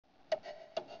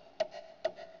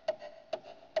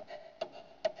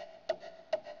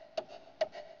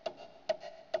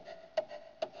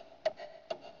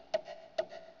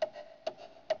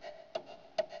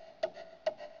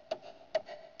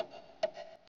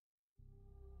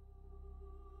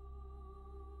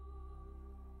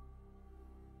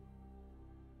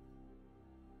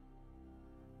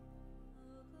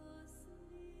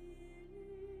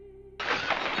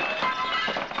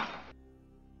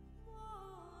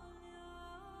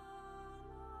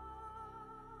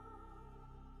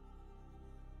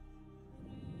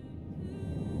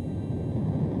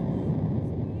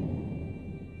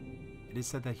is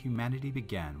said that humanity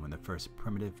began when the first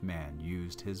primitive man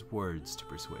used his words to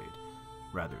persuade,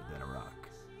 rather than a rock.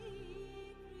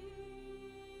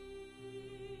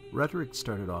 Rhetoric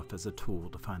started off as a tool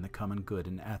to find the common good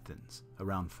in Athens,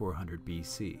 around 400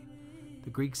 BC.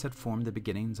 The Greeks had formed the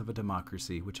beginnings of a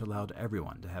democracy which allowed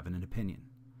everyone to have an opinion.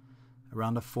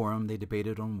 Around a forum they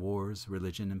debated on wars,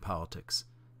 religion, and politics.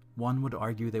 One would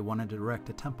argue they wanted to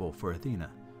erect a temple for Athena,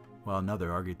 while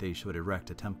another argued they should erect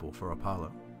a temple for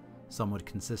Apollo. Some would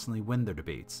consistently win their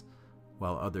debates,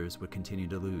 while others would continue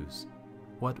to lose.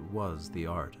 What was the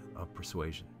art of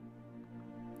persuasion?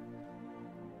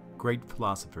 Great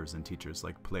philosophers and teachers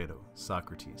like Plato,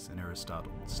 Socrates, and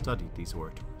Aristotle studied these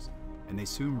orators, and they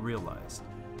soon realized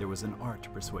there was an art to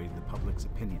persuading the public's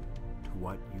opinion to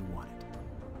what you wanted.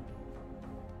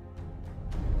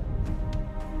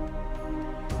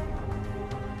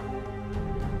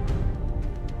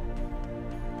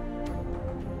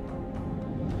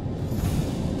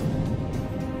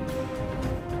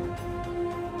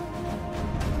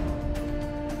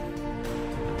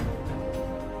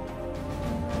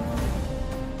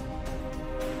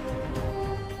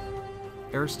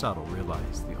 Aristotle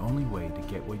realized the only way to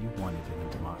get what you wanted in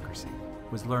a democracy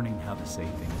was learning how to say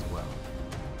things well.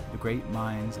 The great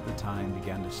minds of the time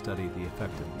began to study the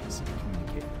effectiveness of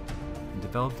communicating and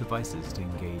develop devices to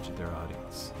engage their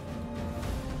audience.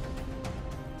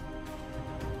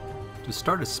 To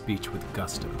start a speech with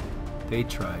gusto, they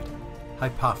tried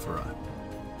hypophora.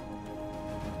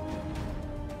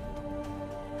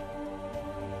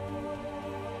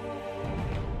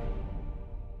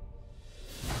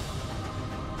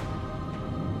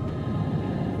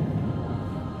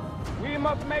 We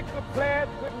must make the pledge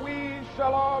that we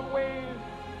shall always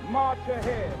march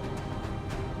ahead.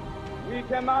 We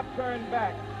cannot turn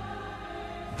back.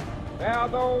 There are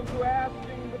those who are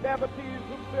asking the devotees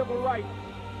of civil rights,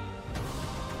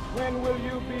 when will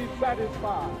you be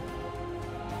satisfied?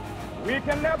 We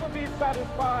can never be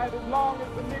satisfied as long as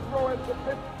the Negro is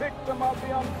the victim of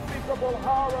the unspeakable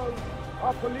horrors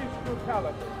of police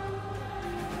brutality.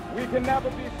 We can never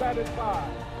be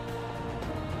satisfied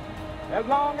as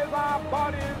long as our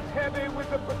body is heavy with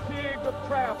the fatigue of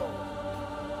travel,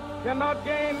 cannot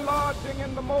gain lodging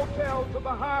in the motels of the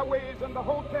highways and the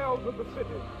hotels of the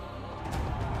cities.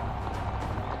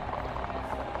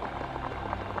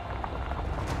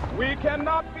 We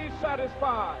cannot be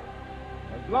satisfied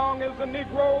as long as the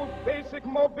Negro's basic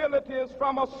mobility is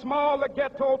from a smaller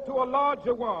ghetto to a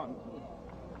larger one.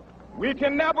 We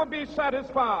can never be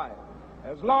satisfied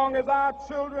as long as our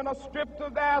children are stripped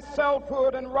of their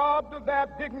selfhood and robbed of their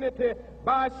dignity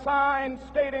by signs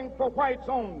stating for whites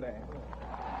only.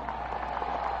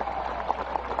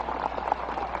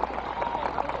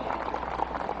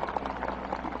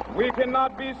 We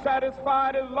cannot be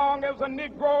satisfied as long as a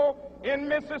Negro in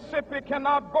Mississippi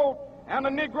cannot vote and a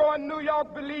Negro in New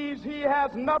York believes he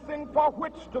has nothing for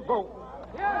which to vote.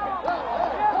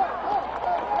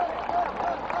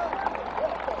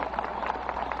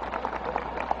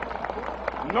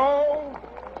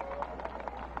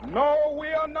 No, we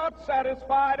are not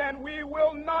satisfied, and we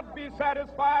will not be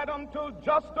satisfied until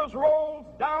justice rolls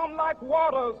down like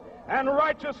waters and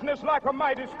righteousness like a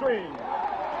mighty stream.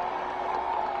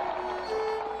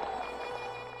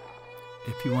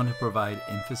 If you want to provide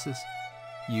emphasis,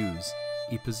 use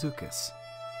ipazookas.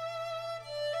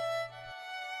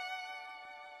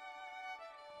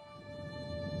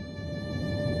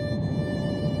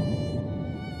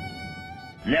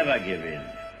 Never give in.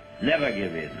 Never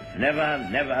give in. Never,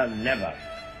 never, never.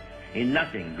 In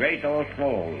nothing, great or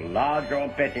small, large or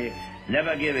petty,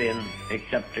 never give in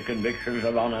except to convictions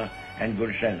of honor and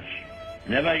good sense.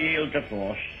 Never yield to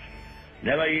force.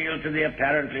 Never yield to the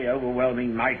apparently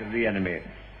overwhelming might of the enemy.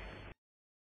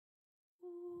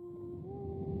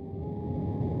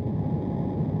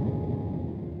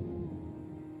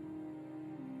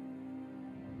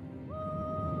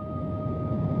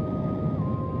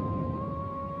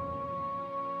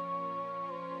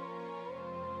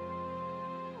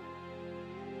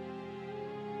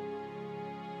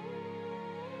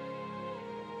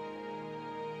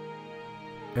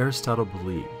 Aristotle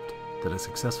believed that a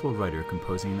successful writer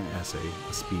composing an essay,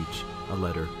 a speech, a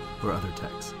letter, or other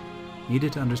text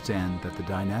needed to understand that the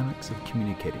dynamics of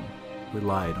communicating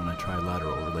relied on a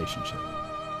trilateral relationship.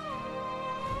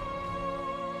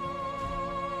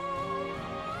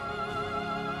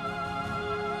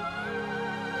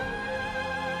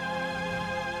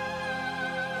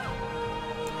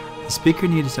 The speaker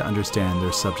needed to understand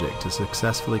their subject to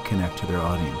successfully connect to their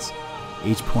audience.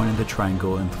 Each point of the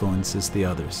triangle influences the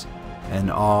others,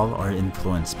 and all are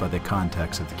influenced by the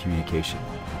context of the communication.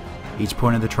 Each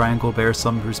point of the triangle bears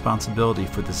some responsibility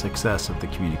for the success of the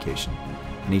communication,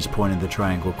 and each point of the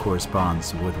triangle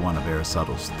corresponds with one of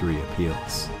Aristotle's 3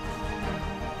 appeals.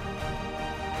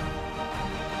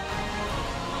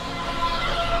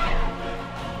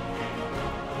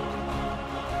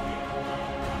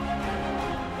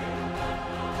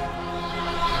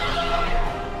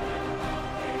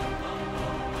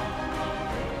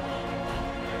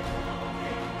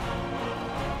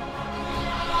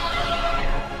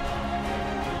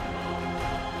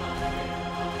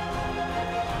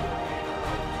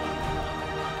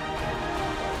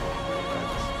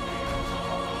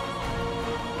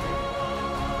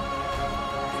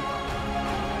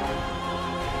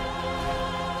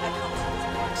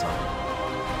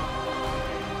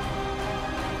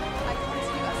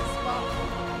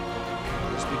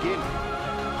 Begin. Of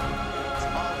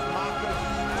Marcus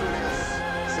Julius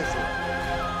Cicero.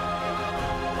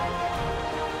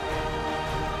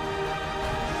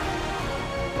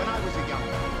 When I was a young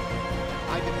man,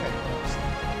 I defended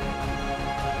myself.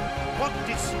 What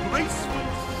disgraceful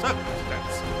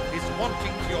circumstance is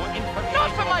wanting to your information?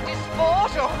 Not for my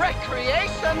disport or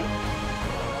recreation,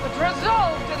 but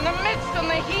resolved in the midst and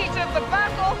the heat of the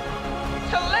battle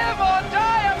to live or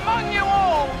die among you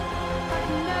all.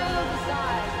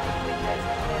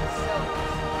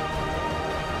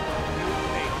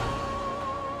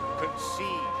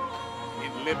 Conceived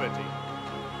in liberty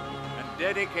and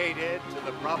dedicated to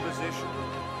the proposition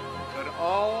that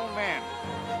all men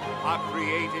are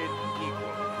created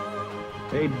equal.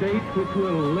 A date which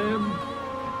will live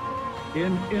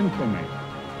in infamy.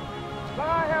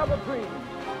 I have a dream.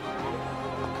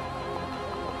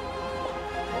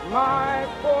 My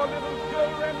 4 little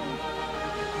children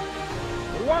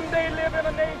will one day live in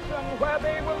a nation where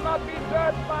they will not be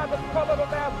judged by the color of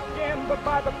their skin, but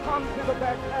by the content of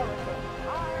their character.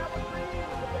 I have a dream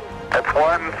today. It's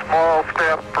one small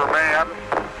step for man,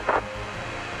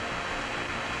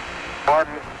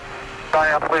 one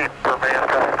giant leap for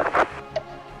mankind.